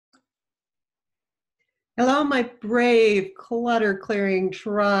Hello, my brave clutter clearing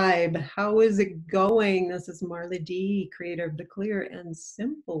tribe. How is it going? This is Marla Dee, creator of the Clear and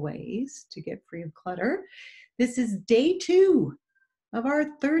Simple Ways to Get Free of Clutter. This is day 2 of our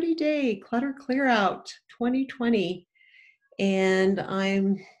 30-day Clutter Clear Out 2020. And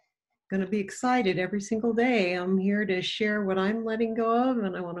I'm going to be excited every single day. I'm here to share what I'm letting go of,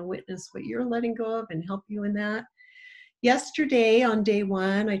 and I want to witness what you're letting go of and help you in that. Yesterday on day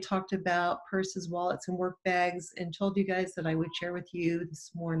 1, I talked about purses, wallets, and work bags and told you guys that I would share with you this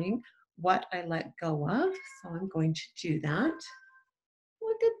morning what I let go of. So I'm going to do that.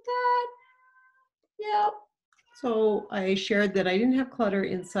 Look at that. Yep. So I shared that I didn't have clutter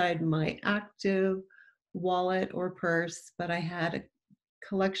inside my active wallet or purse, but I had a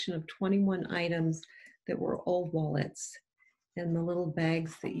collection of 21 items that were old wallets and the little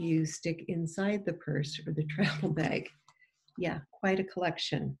bags that you stick inside the purse or the travel bag. Yeah, quite a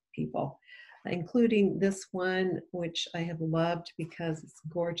collection, people, including this one, which I have loved because it's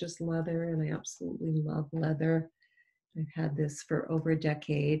gorgeous leather, and I absolutely love leather. I've had this for over a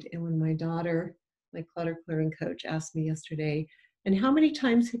decade. And when my daughter, my clutter clearing coach, asked me yesterday, "And how many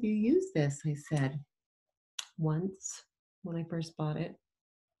times have you used this?" I said, once when I first bought it,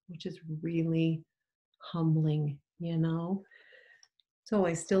 which is really humbling, you know? So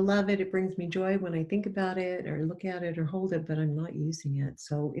I still love it. It brings me joy when I think about it or look at it or hold it, but I'm not using it.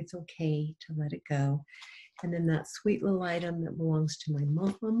 So it's okay to let it go. And then that sweet little item that belongs to my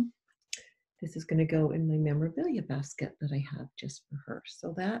mom, this is going to go in my memorabilia basket that I have just for her.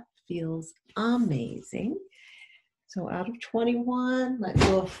 So that feels amazing. So out of 21, let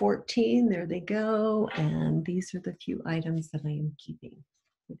go of 14. There they go. And these are the few items that I am keeping,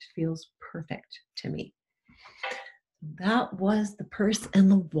 which feels perfect to me. That was the purse and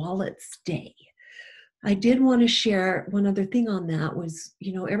the wallets day. I did want to share one other thing on that was,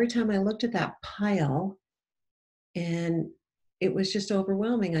 every time I looked at that pile, and it was just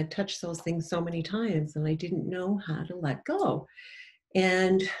overwhelming. I touched those things so many times and I didn't know how to let go.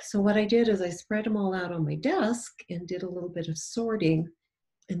 And so what I did is I spread them all out on my desk and did a little bit of sorting.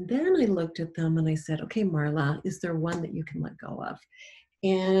 And then I looked at them and I said, okay, Marla, is there one that you can let go of?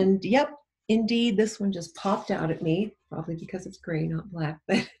 And yep, indeed, this one just popped out at me, probably because it's gray, not black,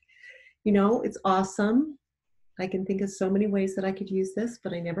 but it's awesome. I can think of so many ways that I could use this,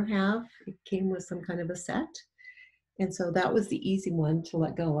 but I never have. It came with some kind of a set. And so that was the easy one to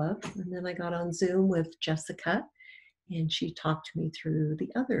let go of. And then I got on Zoom with Jessica, and she talked me through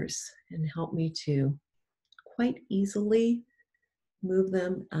the others and helped me to quite easily move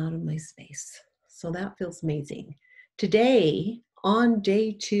them out of my space. So that feels amazing. Today, on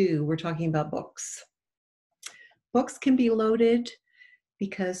day 2, we're talking about books. Books can be loaded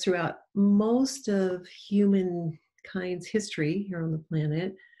because throughout most of humankind's history here on the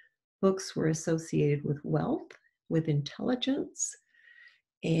planet, books were associated with wealth, with intelligence,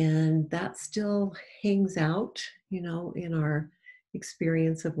 and that still hangs out, in our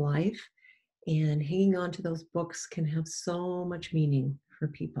experience of life. And hanging on to those books can have so much meaning for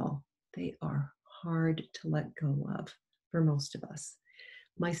people. They are hard to let go of for most of us,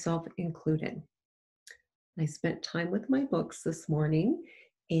 myself included. I spent time with my books this morning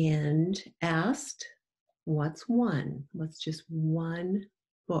and asked, what's just one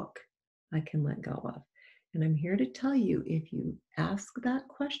book I can let go of? And I'm here to tell you, if you ask that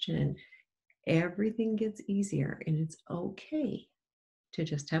question, everything gets easier, and it's okay to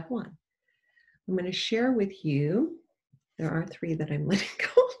just have one. I'm going to share with you, there are 3 that I'm letting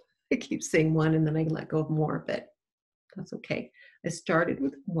go. I keep saying 1 and then I let go of more, but that's okay. I started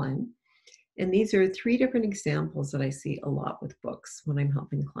with 1. And these are 3 different examples that I see a lot with books when I'm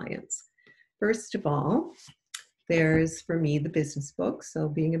helping clients. First of all, there's, for me, the business book. So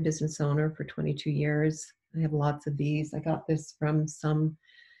being a business owner for 22 years, I have lots of these. I got this from some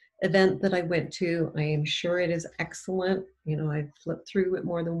event that I went to. I am sure it is excellent. I've flipped through it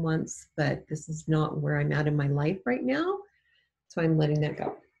more than once, but this is not where I'm at in my life right now. So I'm letting that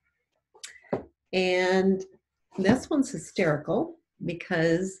go. And this one's hysterical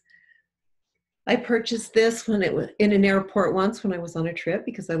because I purchased this when it was in an airport once when I was on a trip,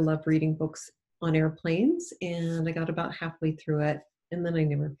 because I love reading books on airplanes, and I got about halfway through it and then I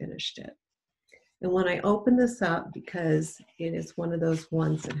never finished it. And when I open this up, because it is one of those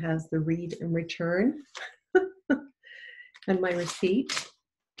ones that has the read and return and my receipt,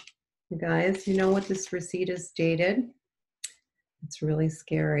 you guys, you know what this receipt is dated? It's really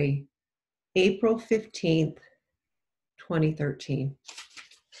scary. April 15th, 2013.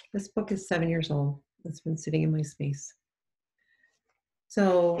 This book is 7 years old. It's been sitting in my space.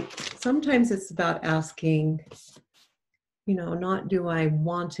 So sometimes it's about asking, not do I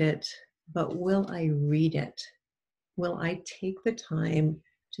want it, but will I read it? Will I take the time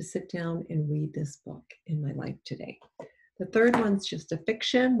to sit down and read this book in my life today? The third one's just a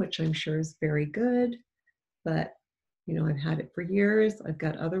fiction, which I'm sure is very good, but you know, I've had it for years. I've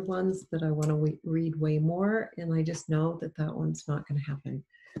got other ones that I want to read way more, and I just know that that one's not going to happen.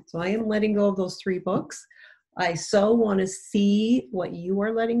 So I am letting go of those 3 books. I so want to see what you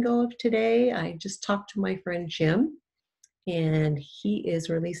are letting go of today. I just talked to my friend Jim, and he is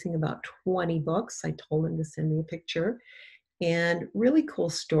releasing about 20 books. I told him to send me a picture. And really cool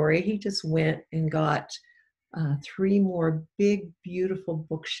story. He just went and got 3 more big, beautiful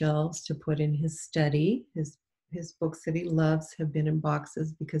bookshelves to put in his study. His books that he loves have been in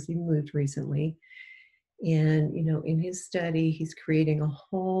boxes because he moved recently. And, you know, in his study, he's creating a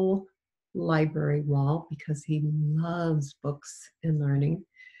whole library wall because he loves books and learning.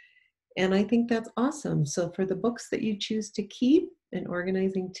 And I think that's awesome. So for the books that you choose to keep, an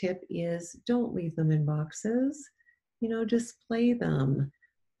organizing tip is don't leave them in boxes. You know, display them.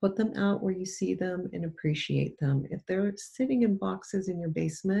 Put them out where you see them and appreciate them. If they're sitting in boxes in your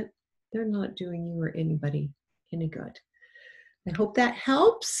basement, they're not doing you or anybody any good. I hope that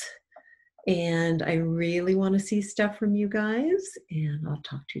helps. And I really want to see stuff from you guys. And I'll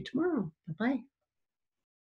talk to you tomorrow. Bye-bye.